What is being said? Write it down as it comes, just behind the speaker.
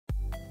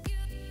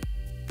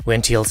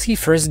When TLC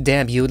first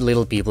debuted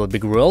Little People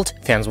Big World,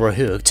 fans were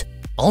hooked.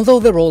 Although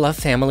the Roloff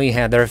family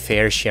had their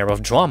fair share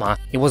of drama,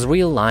 it was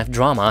real-life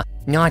drama,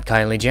 not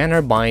Kylie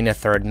Jenner buying a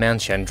third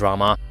mansion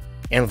drama.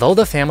 And though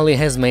the family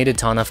has made a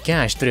ton of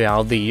cash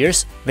throughout the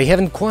years, they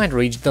haven't quite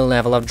reached the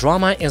level of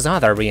drama as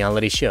other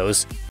reality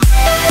shows.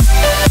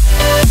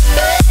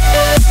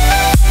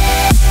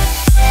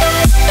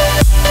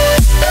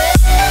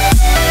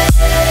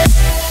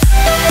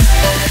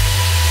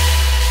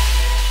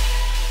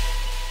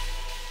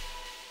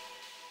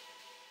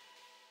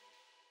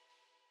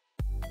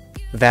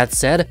 That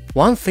said,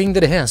 one thing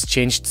that has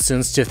changed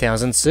since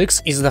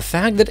 2006 is the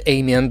fact that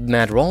Amy and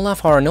Matt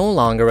Roloff are no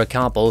longer a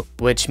couple,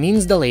 which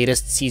means the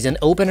latest season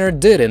opener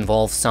did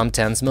involve some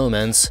tense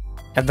moments.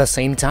 At the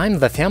same time,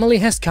 the family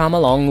has come a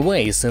long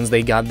way since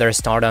they got their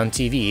start on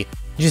TV.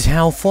 Just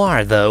how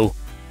far, though?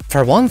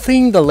 For one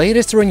thing, the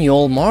latest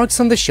renewal marks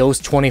on the show's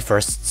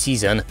 21st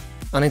season.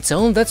 On its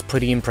own, that's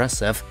pretty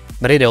impressive.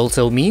 But it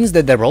also means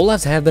that the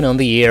Roloffs have been on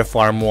the air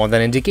far more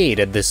than a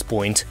decade at this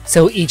point,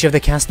 so each of the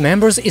cast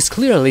members is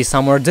clearly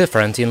somewhere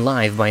different in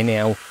life by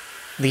now.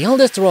 The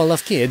eldest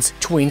Roloff kids,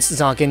 twins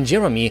Zach and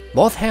Jeremy,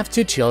 both have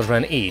 2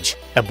 children each,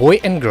 a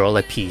boy and girl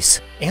apiece,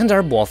 and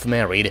are both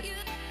married.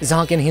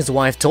 Zach and his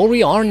wife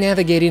Tori are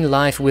navigating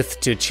life with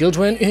 2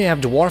 children who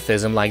have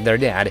dwarfism like their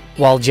dad,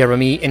 while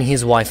Jeremy and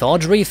his wife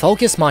Audrey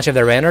focus much of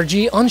their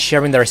energy on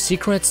sharing their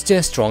secrets to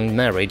a strong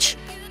marriage.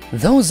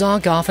 Though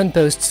Zach often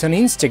posts on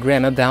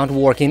Instagram about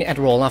working at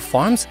Roloff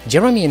Farms,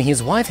 Jeremy and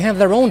his wife have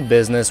their own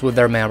business with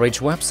their marriage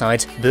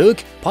website,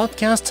 book,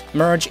 podcast,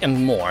 merch,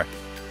 and more.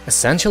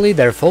 Essentially,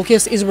 their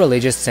focus is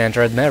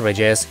religious-centered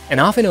marriages, an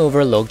often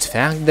overlooked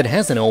fact that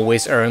hasn't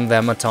always earned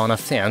them a ton of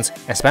fans,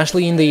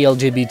 especially in the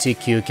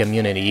LGBTQ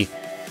community.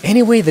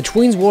 Anyway, the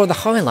twins were the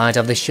highlight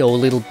of the show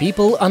Little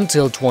People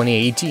until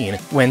 2018,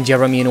 when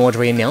Jeremy and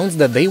Audrey announced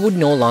that they would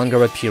no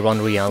longer appear on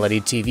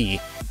reality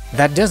TV.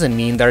 That doesn't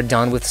mean they're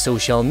done with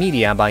social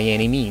media by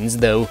any means,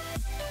 though.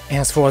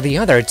 As for the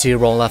other 2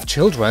 Roloff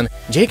children,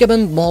 Jacob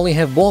and Molly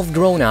have both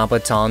grown up a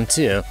ton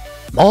too.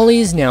 Molly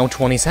is now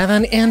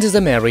 27 and is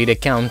a married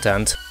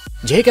accountant.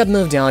 Jacob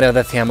moved out of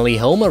the family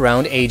home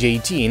around age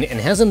 18 and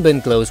hasn't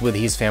been close with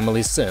his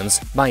family since,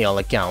 by all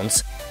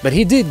accounts. But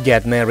he did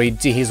get married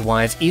to his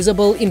wife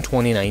Isabel in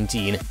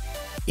 2019.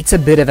 It's a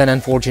bit of an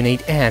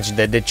unfortunate edge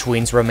that the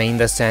twins remain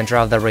the center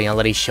of the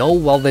reality show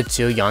while the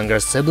 2 younger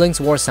siblings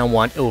were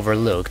somewhat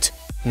overlooked.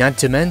 Not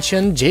to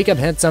mention, Jacob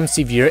had some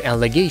severe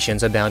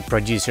allegations about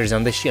producers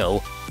on the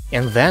show.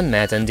 And then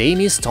Matt and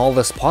Amy stole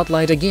the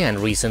spotlight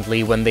again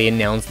recently when they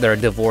announced their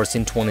divorce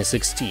in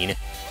 2016.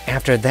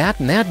 After that,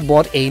 Matt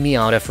bought Amy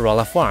out of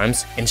Roloff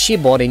Farms, and she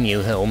bought a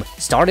new home,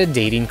 started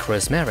dating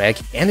Chris Marek,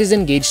 and is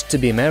engaged to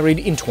be married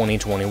in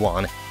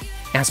 2021.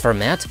 As for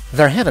Matt,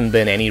 there haven't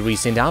been any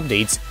recent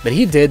updates, but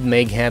he did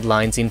make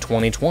headlines in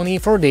 2020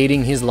 for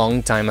dating his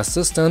longtime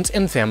assistant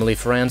and family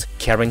friend,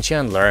 Karen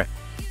Chandler.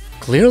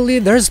 Clearly,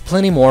 there's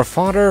plenty more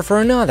fodder for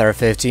another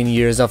 15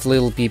 years of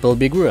Little People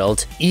Big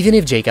World, even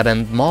if Jacob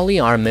and Molly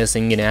are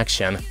missing in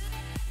action.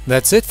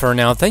 That's it for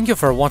now, thank you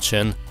for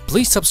watching,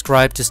 please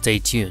subscribe to stay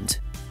tuned.